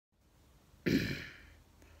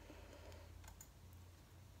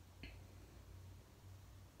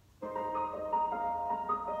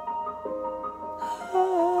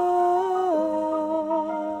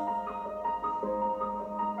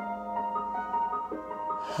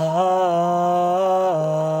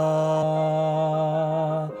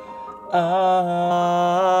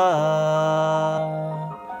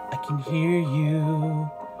I can hear you,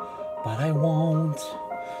 but I won't.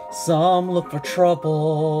 Some look for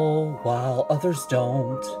trouble while others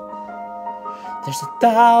don't. There's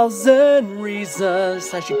 1,000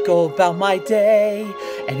 reasons I should go about my day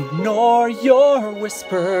and ignore your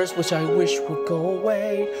whispers, which I wish would go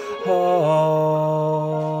away.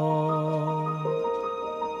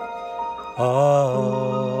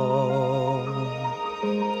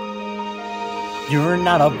 You're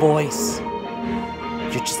not a voice,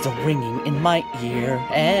 you're just a ringing in my ear.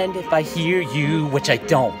 And if I hear you, which I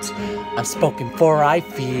don't, I'm spoken for, I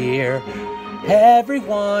fear.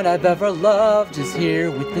 Everyone I've ever loved is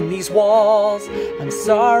here within these walls. I'm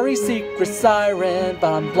sorry, secret siren,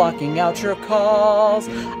 but I'm blocking out your calls.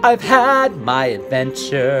 I've had my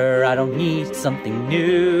adventure, I don't need something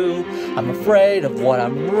new. I'm afraid of what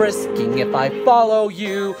I'm risking if I follow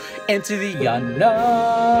you into the unknown.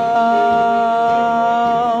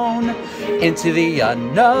 Into the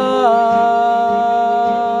unknown.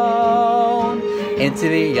 Into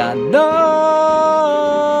the unknown.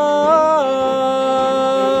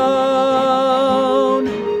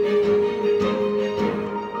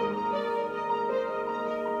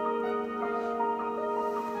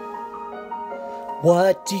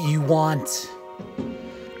 What do you want?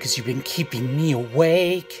 'Cause you've been keeping me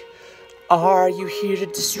awake. Are you here to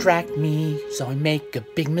distract me so I make a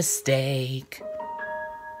big mistake?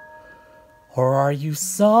 Or are you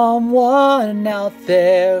someone out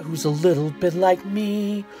there who's a little bit like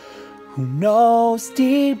me, who knows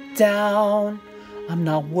deep down I'm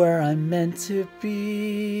not where I'm meant to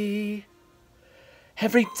be?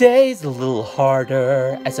 Every day's a little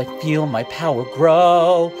harder as I feel my power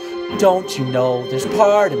grow. Don't you know there's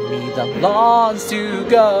part of me that longs to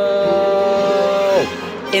go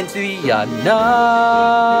into the unknown,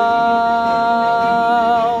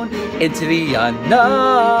 into the unknown,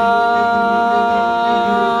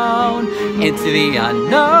 into the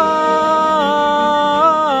unknown.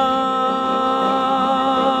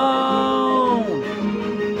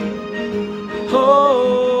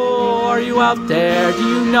 Oh, are you out there? Do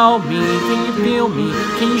you know me? Can you feel me?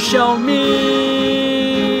 Can you show me?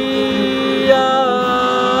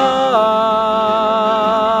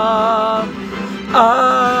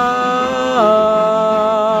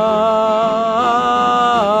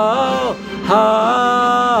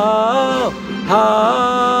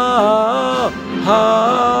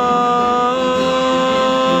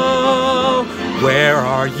 Where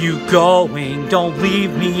are you going? Don't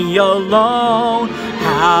leave me alone.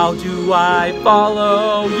 How do I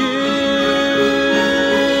follow you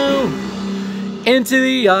into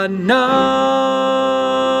the unknown?